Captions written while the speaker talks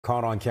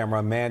Caught on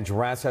camera, a man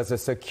dressed as a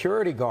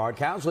security guard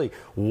casually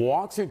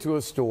walks into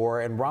a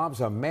store and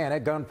robs a man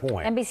at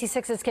gunpoint.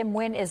 NBC6's Kim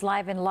Wynne is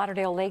live in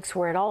Lauderdale Lakes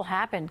where it all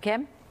happened.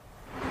 Kim?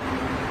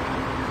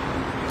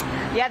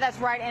 Yeah, that's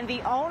right. And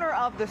the owner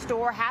of the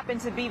store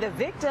happened to be the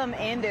victim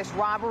in this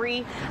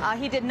robbery.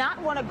 He did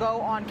not want to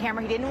go on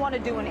camera. He didn't want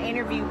to do an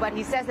interview, but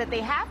he says that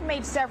they have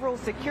made several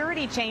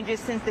security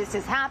changes since this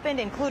has happened,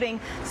 including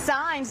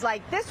signs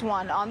like this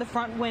one on the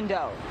front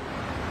window.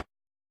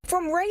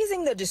 From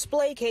raising the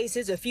display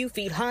cases a few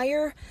feet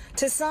higher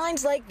to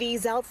signs like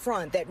these out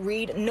front that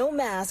read "No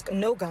mask,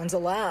 no guns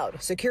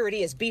allowed."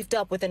 Security is beefed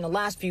up within the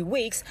last few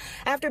weeks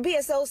after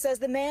BSO says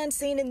the man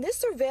seen in this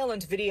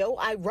surveillance video,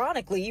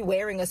 ironically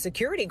wearing a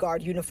security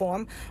guard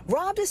uniform,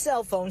 robbed a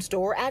cell phone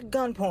store at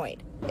gunpoint.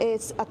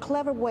 It's a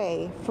clever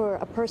way for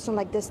a person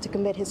like this to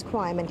commit his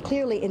crime, and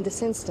clearly in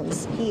this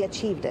instance, he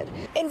achieved it.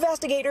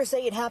 Investigators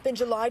say it happened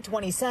July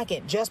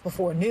 22nd, just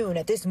before noon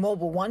at this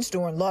Mobile One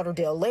store in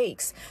Lauderdale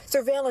Lakes.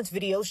 Surveillance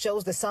video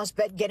shows the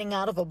suspect getting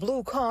out of a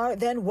blue car,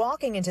 then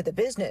walking into the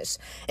business.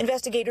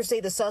 Investigators say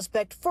the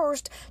suspect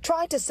first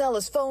tried to sell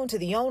his phone to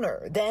the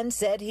owner, then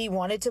said he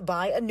wanted to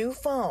buy a new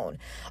phone.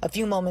 A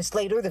few moments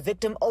later, the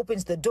victim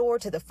opens the door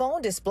to the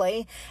phone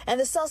display, and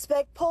the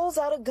suspect pulls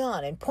out a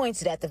gun and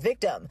points it at the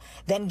victim,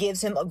 then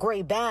gives him a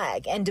gray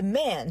bag and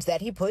demands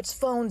that he puts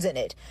phones in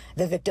it.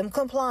 The victim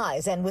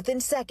complies, and within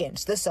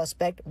seconds, the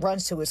suspect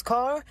runs to his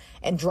car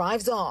and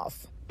drives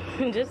off.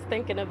 Just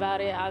thinking about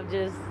it, I'm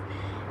just,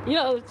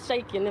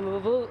 shaking in my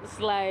boots.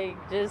 I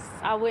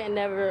wouldn't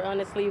never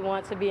honestly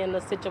want to be in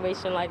a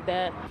situation like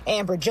that.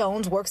 Amber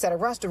Jones works at a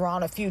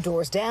restaurant a few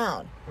doors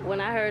down. When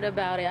I heard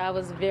about it, I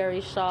was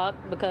very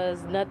shocked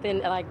because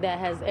nothing like that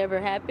has ever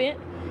happened.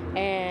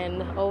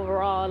 And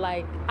overall,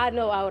 I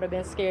know I would have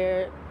been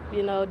scared,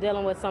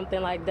 dealing with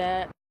something like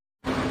that.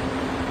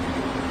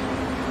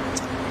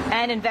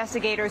 And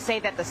investigators say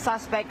that the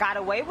suspect got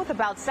away with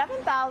about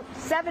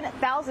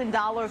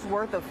 $7,000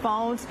 worth of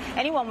phones.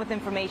 Anyone with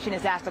information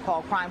is asked to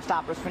call Crime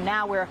Stoppers. For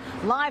now, we're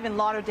live in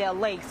Lauderdale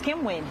Lakes.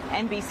 Kim Wynne,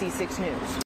 NBC6 News.